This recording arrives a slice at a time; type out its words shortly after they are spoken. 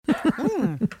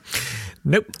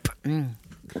Nope.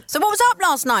 So what was up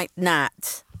last night,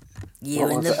 Nat? You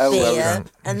and the beer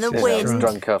and the wind.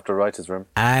 Drunk after writer's room.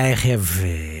 I have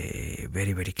a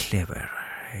very, very clever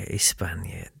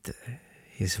Spaniard.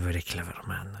 He's a very clever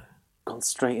man. Gone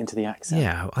straight into the accent.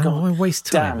 Yeah, I don't want to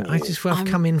waste time. damn I you. just want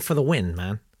to come in for the win,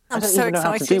 man. I I'm don't so even know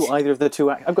how to excited. do either of the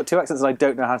two. I've got two accents and I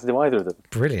don't know how to do either of them.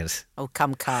 Brilliant. Oh,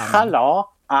 come. Hello,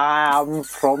 I'm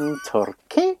from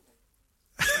Turkey.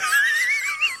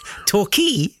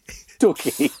 Torquay?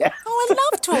 Turkey. Oh, I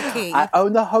love talking. I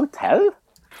own a hotel.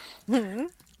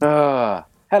 Hello.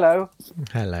 Hello.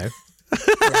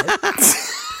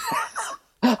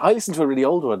 I listened to a really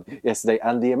old one yesterday,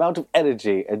 and the amount of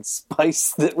energy and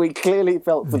spice that we clearly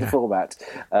felt for the format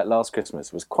last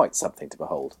Christmas was quite something to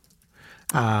behold.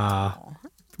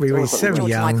 We were so George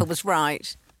young. Michael was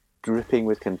right. Dripping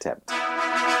with contempt.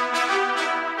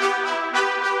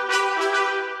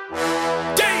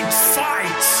 Date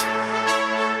fight!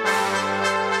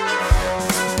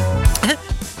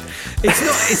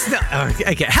 It's not. Oh,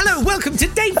 okay. Hello, welcome to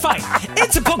Date Fight.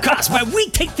 It's a podcast where we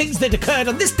take things that occurred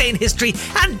on this day in history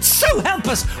and so help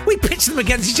us, we pitch them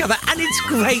against each other and it's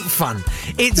great fun.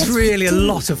 It's really a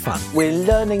lot of fun. We're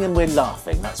learning and we're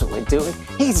laughing. That's what we're doing.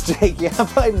 He's Jake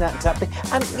Yap, I'm Nat Tapley.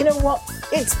 And you know what?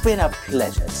 It's been a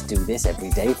pleasure to do this every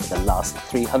day for the last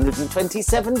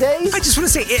 327 days. I just want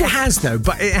to say it has though,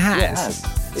 but it has. Yeah, it has.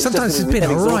 It's Sometimes just it's been an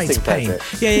a right exhausting pain.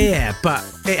 pleasure. Yeah, but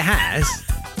it has.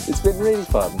 It's been really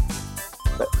fun.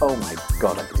 But oh my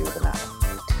god, I could do with an hour.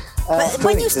 But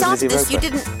when you started this, Roper.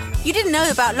 you didn't know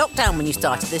about lockdown when you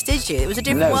started this, did you? It was a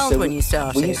different world so when you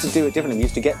started. We used to do it differently. We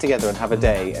used to get together and have a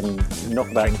day and knock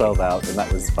about 12 out, and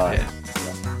that was fine. Yeah.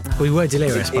 We were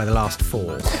delirious by the last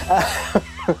 4.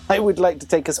 I would like to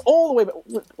take us all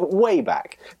the way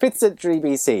back. 5th century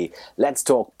BC. Let's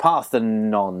talk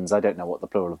Parthenons. I don't know what the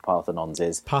plural of Parthenons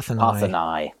is.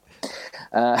 Parthenai.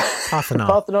 Parthenon.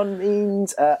 Parthenon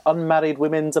means unmarried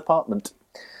women's apartment.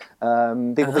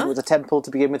 People think it was a temple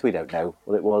to begin with. We don't know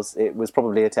what it was. It was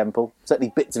probably a temple.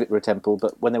 Certainly bits of it were a temple,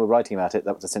 but when they were writing about it,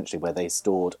 that was essentially where they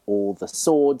stored all the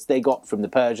swords they got from the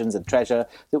Persians and treasure.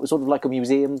 It was sort of like a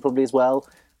museum probably as well,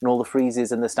 and all the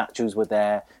friezes and the statues were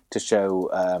there to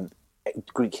show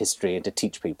Greek history and to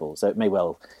teach people. So it may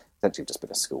well essentially have just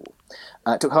been a school.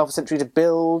 It took half a century to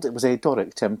build. It was a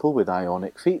Doric temple with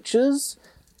Ionic features.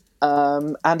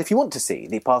 And if you want to see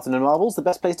the Parthenon marbles, the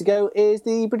best place to go is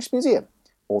the British Museum,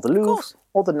 or the Louvre,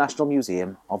 or the National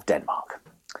Museum of Denmark.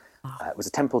 It was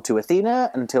a temple to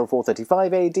Athena until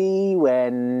 435 AD,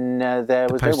 when there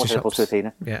was no more temple to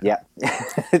Athena. Yeah.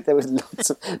 There was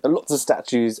lots of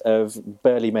statues of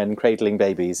burly men cradling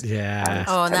babies. Yeah.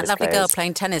 Oh, and that tennis lovely girl players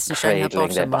playing tennis and showing her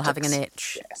cradling their bottom while having an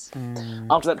buttocks. itch. Yes.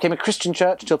 After that became a Christian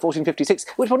church until 1456,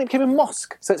 which one it became a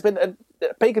mosque. So it's been a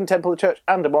pagan temple, a church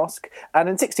and a mosque. And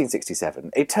in 1667,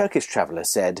 a Turkish traveller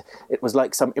said it was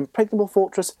like some impregnable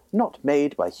fortress not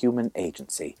made by human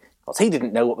agency. Because he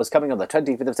didn't know what was coming on the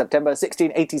 25th of September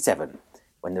 1687,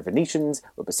 when the Venetians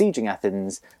were besieging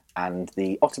Athens and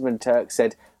the Ottoman Turks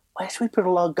said, where should we put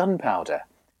all our gunpowder?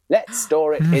 Let's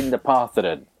store it in the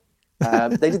Parthenon.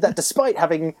 They did that despite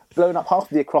having blown up half of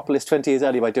the Acropolis 20 years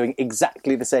earlier by doing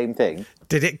exactly the same thing.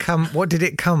 Did it come? What did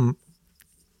it come?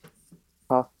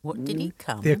 What did he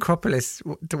come? The Acropolis.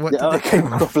 What did Oh, it it came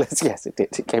come? Acropolis. Yes, it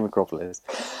did. It came Acropolis.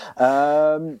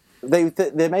 There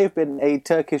may have been a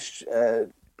Turkish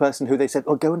person who they said,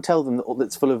 oh, go and tell them that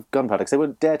it's full of gunpowder, because they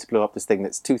wouldn't dare to blow up this thing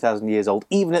that's 2,000 years old.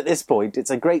 Even at this point, it's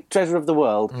a great treasure of the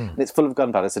world, and it's full of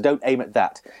gunpowder, so don't aim at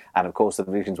that. And of course, the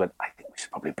Venetians went, I think we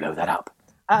should probably blow that up.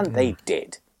 And they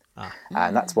did.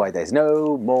 And that's why there's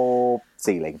no more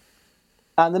ceiling.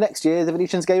 And the next year, the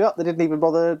Venetians gave up. They didn't even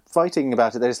bother fighting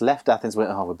about it. They just left Athens and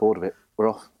went, oh, we're bored of it. We're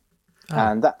off.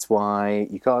 And that's why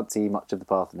you can't see much of the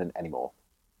Parthenon anymore.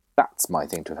 That's my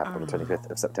thing to have happened on the 25th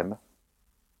of September.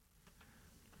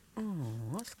 Oh,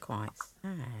 that's quite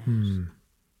sad.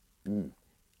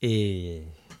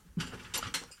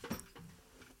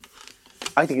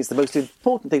 I think it's the most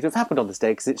important thing to have happened on this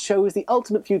day because it shows the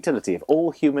ultimate futility of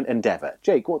all human endeavour.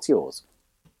 Jake, what's yours?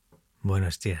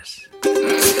 Buenos dias.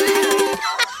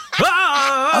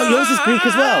 Oh, yours is Greek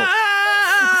as well.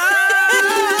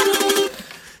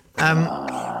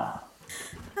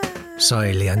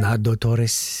 Soy Leonardo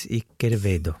Torres y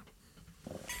Quevedo.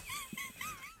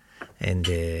 And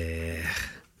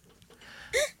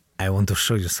I want to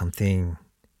show you something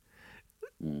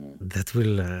that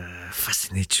will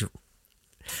fascinate you.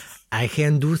 I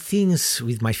can do things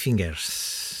with my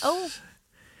fingers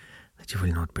that you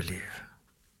will not believe.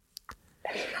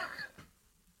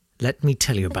 Let me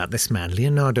tell you about this man,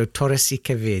 Leonardo Torres y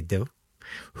Quevedo,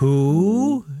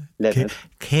 who... Leonard.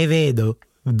 Quevedo.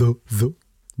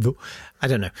 I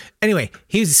don't know. Anyway,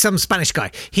 he was some Spanish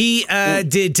guy. He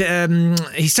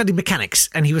he studied mechanics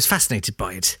and he was fascinated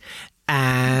by it.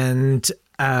 And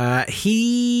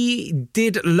he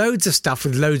did loads of stuff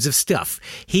with loads of stuff.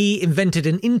 He invented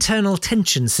an internal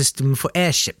tension system for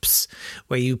airships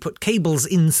where you put cables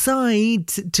inside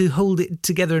to hold it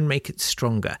together and make it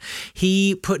stronger.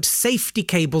 He put safety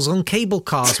cables on cable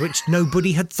cars, which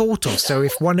nobody had thought of. So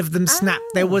if one of them snapped,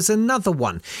 there was another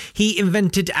one. He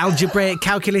invented algebraic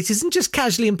calculators and just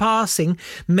casually in passing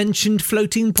mentioned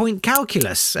floating point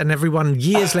calculus. And everyone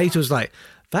years later was like,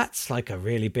 that's like a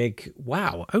really big,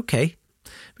 wow, okay.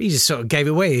 But he just sort of gave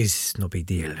it away. It's no big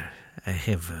deal. I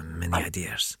have many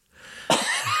ideas.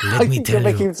 Let me tell you.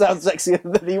 You're making him sound sexier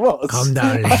than he was. Calm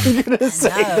down. I'm going to say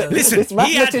that Listen, this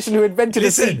mathematician who invented a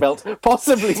seatbelt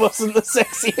possibly wasn't the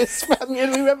sexiest Spaniard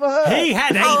we've ever heard. He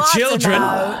had 8 children.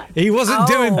 He wasn't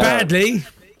doing badly.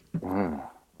 Right.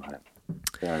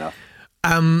 Fair enough.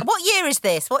 What year is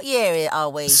this? What year are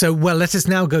we? So, well, let us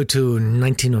now go to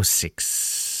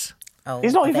 1906. Oh,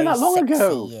 He's not even that long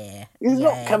ago. Yeah. He's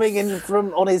not coming in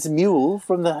on his mule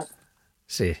from the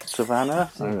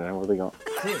savannah. I don't know, what have they got?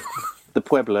 The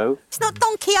Pueblo. It's not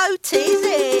Don Quixote, is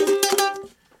it?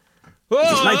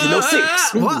 It's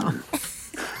 1906. What?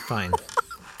 Fine.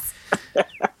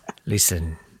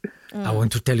 Listen, I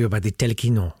want to tell you about the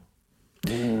Telequino.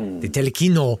 The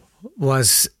Telequino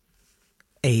was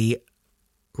a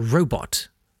robot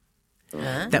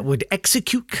that would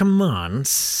execute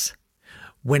commands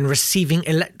when receiving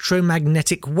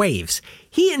electromagnetic waves.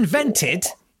 He invented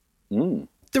the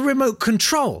remote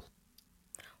control.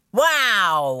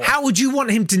 Wow. How would you want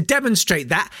him to demonstrate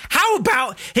that? How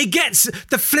about he gets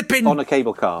the flipping... On a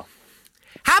cable car.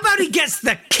 How about he gets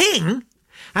the king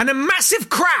and a massive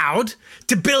crowd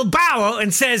to Bilbao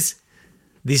and says,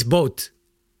 this boat,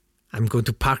 I'm going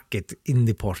to park it in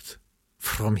the port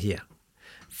from here.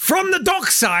 From the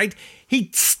dockside, he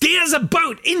steers a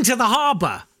boat into the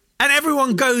harbour. And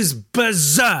everyone goes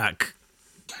berserk.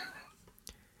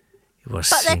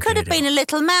 But there could have been a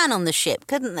little man on the ship,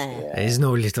 couldn't there? Yeah. There's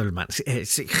no little man.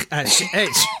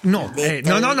 No.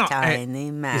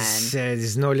 Tiny man.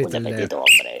 There's no little...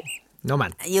 no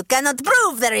man. You cannot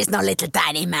prove there is no little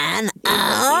tiny man.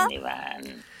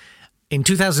 In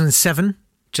 2007,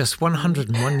 just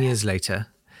 101 years later,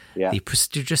 the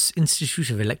prestigious Institute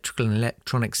of Electrical and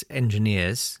Electronics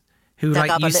Engineers... who,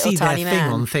 like, you see their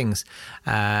thing on things.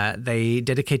 They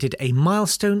dedicated a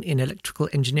milestone in electrical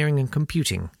engineering and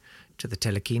computing to the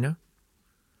Telequino.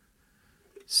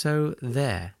 So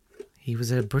there, he was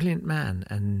a brilliant man,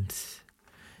 and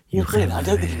I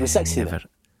don't think he was sexy.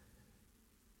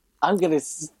 I'm gonna.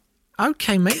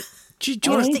 Okay, mate.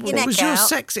 Was your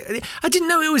sexy? I didn't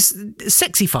know it was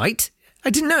Sexy Fight. I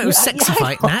didn't know it was Sexy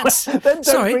Fight, Nat. Then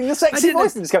don't bring the sexy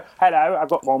voice and just go, hello, I've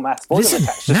got more maths boys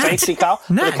attached to the safety car.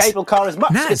 The cable car is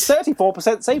it's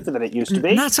 34% safer than it used to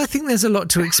be. Nat, I think there's a lot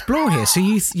to explore here. So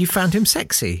you found him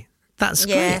sexy. That's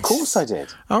great. Of course I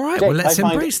did. All right, well, let's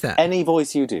embrace that. Any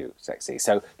voice you do, sexy.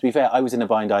 So, to be fair, I was in a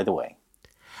bind either way.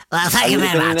 Well, thank you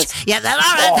very much.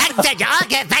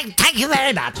 Thank you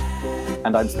very much.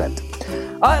 And I'm spent.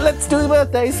 All right, let's do the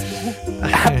birthdays.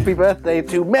 Happy birthday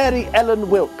to Mary Ellen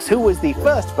Wilkes, who was the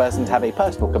first person to have a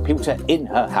personal computer in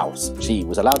her house. She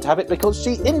was allowed to have it because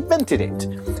she invented it.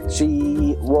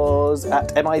 She was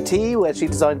at MIT, where she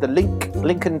designed the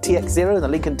Lincoln TX0 and the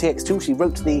Lincoln TX2. She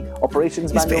wrote the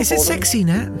operations manual Is it sexy,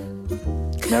 Nat?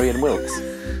 Mary Ellen Wilkes.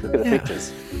 Look at the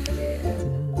pictures.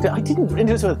 I didn't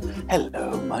introduce her with,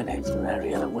 hello, my name's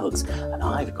Mary Ellen Wilkes, and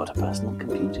I've got a personal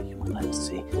computer you might like to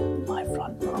see in my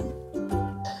front room.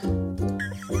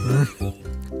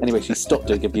 Anyway, she stopped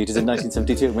doing computers in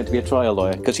 1972 and went to be a trial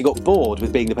lawyer because she got bored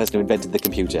with being the person who invented the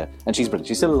computer. And she's brilliant.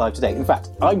 She's still alive today. In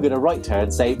fact, I'm going to write to her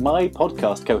and say, my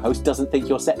podcast co-host doesn't think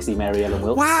you're sexy, Mary Ellen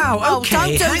Wilkes. Wow,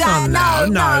 okay, don't do hang that.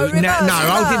 on now. No,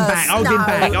 reverse.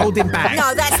 hold him back.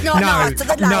 No, that's not nice to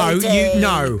the lady.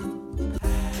 No.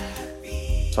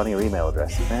 Finding her email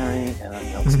address,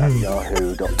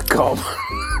 maryellenwilkes@yahoo.com.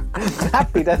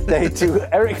 Happy Death Day to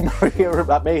Eric Maria.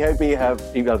 That may be her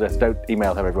email address. Don't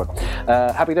email her, everyone.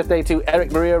 Happy Death Day to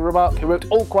Eric Maria Remarque, who wrote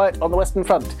All Quiet on the Western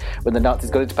Front. When the Nazis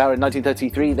got into power in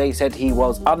 1933, they said he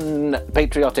was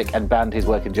unpatriotic and banned his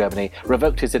work in Germany,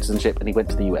 revoked his citizenship, and he went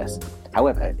to the US.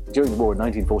 However, during the war in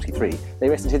 1943, they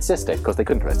arrested his sister because they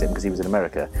couldn't arrest him because he was in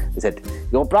America. They said,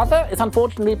 your brother is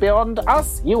unfortunately beyond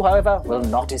us. You, however, will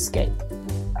not escape.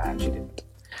 And she didn't.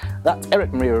 That's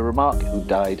Eric Maria Remarque, who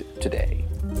died today.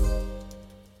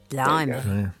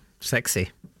 Blimey.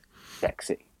 Sexy.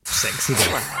 Sexy. Sexy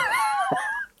day.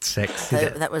 Sexy day.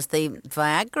 That was the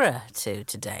Viagra to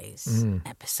today's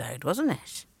episode, wasn't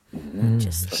it?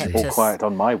 Just kept All us, quiet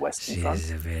on my western She front.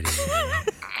 is a very...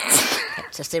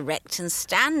 kept us erect and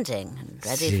standing and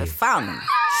ready for fun.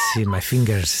 See, my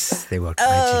fingers, they work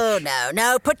magic. Oh,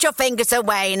 no, put your fingers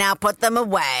away now, put them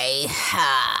away.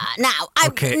 Now,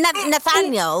 Okay.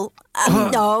 Nathaniel,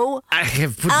 no. I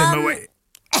have put them away.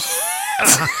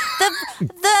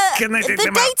 Can I take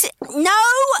them out?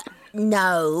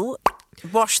 No.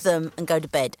 Wash them and go to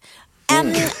bed.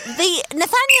 The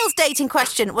Nathaniel's date in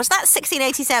question, was that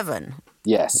 1687?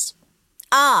 Yes.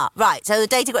 Ah, right. So the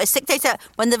date is 1687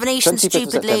 when the Venetians 25th of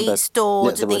stupidly September.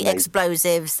 stored Yeah, the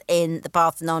explosives in the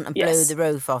Parthenon and blew Yes. the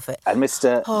roof off it. And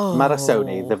Mr.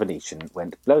 Marassoni, the Venetian,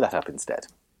 went, blow that up instead.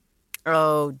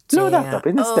 Oh dear! Blow that up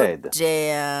instead.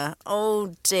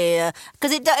 Oh dear!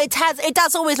 Because it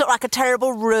does always look like a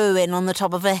terrible ruin on the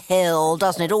top of a hill,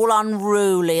 doesn't it? All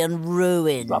unruly and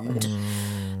ruined.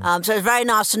 So it's very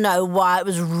nice to know why it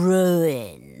was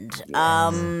ruined.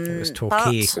 It was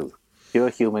Torquay. but Pure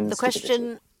human the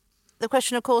stupidity.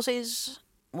 question, of course, is: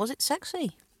 was it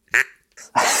sexy?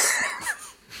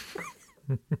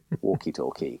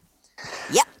 Walkie-talkie.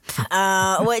 Yep.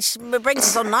 Which brings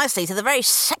us on nicely to the very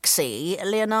sexy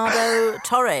Leonardo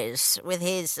Torres with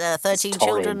his 13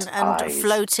 children torrid and eyes.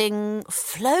 floating.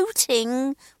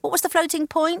 What was the floating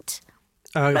point?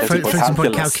 Floating point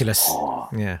point calculus.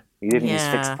 calculus. Yeah. He didn't use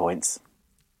Yeah. fixed points.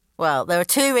 Well, there are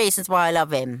two reasons why I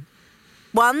love him.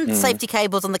 One, the safety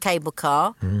cables on the cable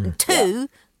car. And two,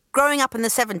 growing up in the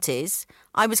 70s,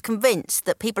 I was convinced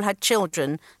that people had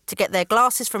children to get their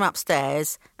glasses from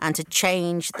upstairs and to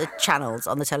change the channels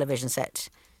on the television set.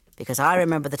 Because I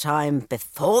remember the time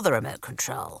before the remote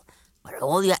control, where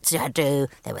all you had to do,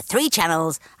 there were 3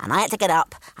 channels, and I had to get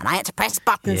up, and I had to press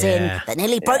buttons in that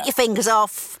nearly broke your fingers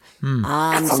off.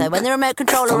 So when the remote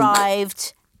control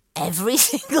arrived, every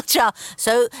single child...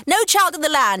 So no child in the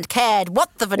land cared what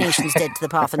the Venetians did to the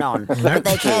Parthenon, but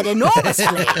they cared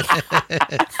enormously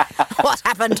what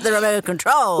happened to the remote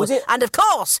control. And of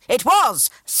course, it was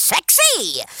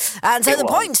sexy. And so the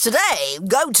points today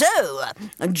go to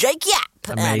Jake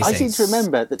Yap. Amazing. I seem to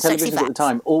remember that Sexy televisions at the facts.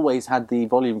 time always had the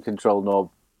volume control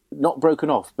knob not broken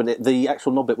off, but the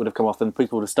actual knob bit would have come off and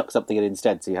people would have stuck something in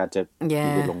instead, so you had to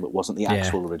use one that wasn't the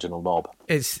actual original knob.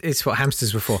 It's what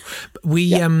hamsters were for.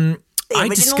 I original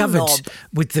discovered knob.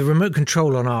 with the remote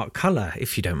control on our colour,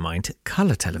 if you don't mind,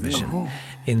 colour television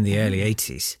in the early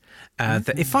 80s,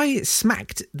 that if I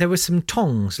smacked, there were some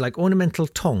tongs, like ornamental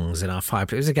tongs in our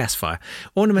fireplace. It was a gas fire.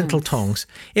 Ornamental tongs.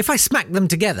 If I smacked them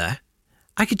together,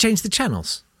 I could change the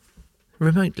channels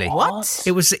remotely. What?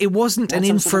 It wasn't an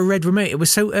infrared remote. It was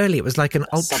so early. It was like an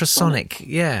ultrasonic.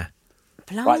 Yeah.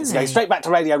 Blimey. Right, let's go straight back to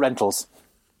radio rentals.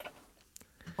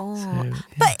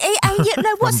 But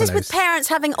what's this with parents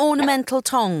having ornamental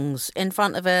tongs in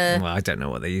front of a... Well, I don't know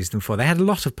what they used them for. They had a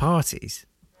lot of parties.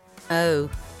 Oh.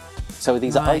 So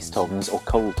these are ice tongs or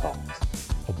coal tongs?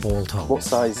 Or ball tongs. What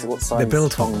size? They're bill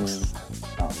tongs.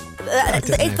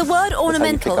 The word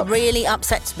ornamental up. really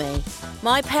upsets me.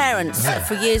 My parents,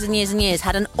 for years and years and years,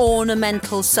 had an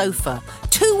ornamental sofa.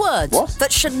 2 words What?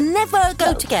 that should never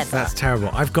go together. That's terrible.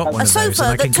 I've got one A of those, and sofa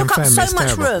I can that took up confirm so it's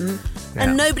much terrible. room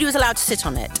and nobody was allowed to sit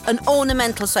on it. An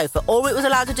ornamental sofa. All it was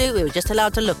allowed to do, we were just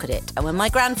allowed to look at it. And when my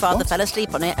grandfather fell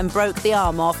asleep on it and broke the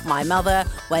arm off, my mother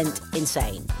went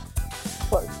insane.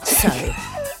 So,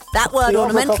 that word The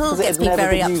arm was off ornamental because it gets had me never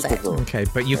very been used upset. before. Okay,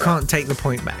 but you can't take the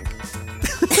point back.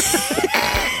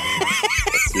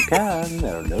 You can.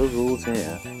 There are no rules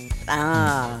here.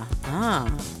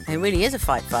 It really is a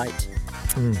fight.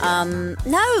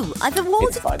 No, I've awarded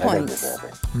It's the fine. I don't points. deserve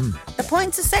it. The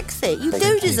points are sexy. You Thank do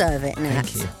you. deserve it, Nat.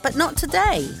 Thank you. But not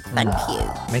today. Thank you.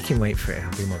 Make him wait for it.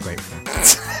 I'll be more grateful.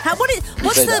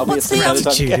 What's Say that'll be the a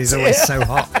Gratitude is always so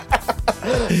hot.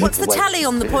 what's the tally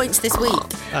on the points this week?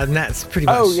 And that's pretty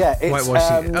much Oh yeah, it's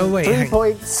whitewashing. 3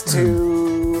 points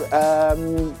to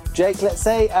Jake, let's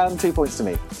say, and 2 points to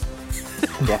me.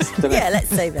 Yes, don't Yeah, know. let's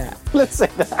say that. Let's say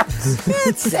that.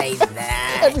 Let's say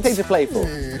that. Everything to play for.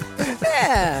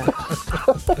 Yeah.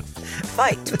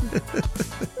 Fight.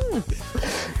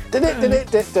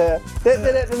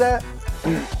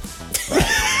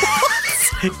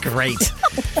 Great.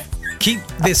 Keep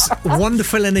this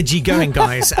wonderful energy going,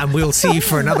 guys, and we'll see you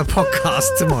for another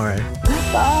podcast tomorrow.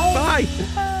 Bye.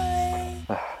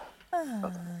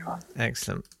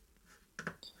 Excellent.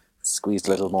 Squeezed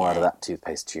a little more out of that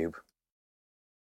toothpaste tube.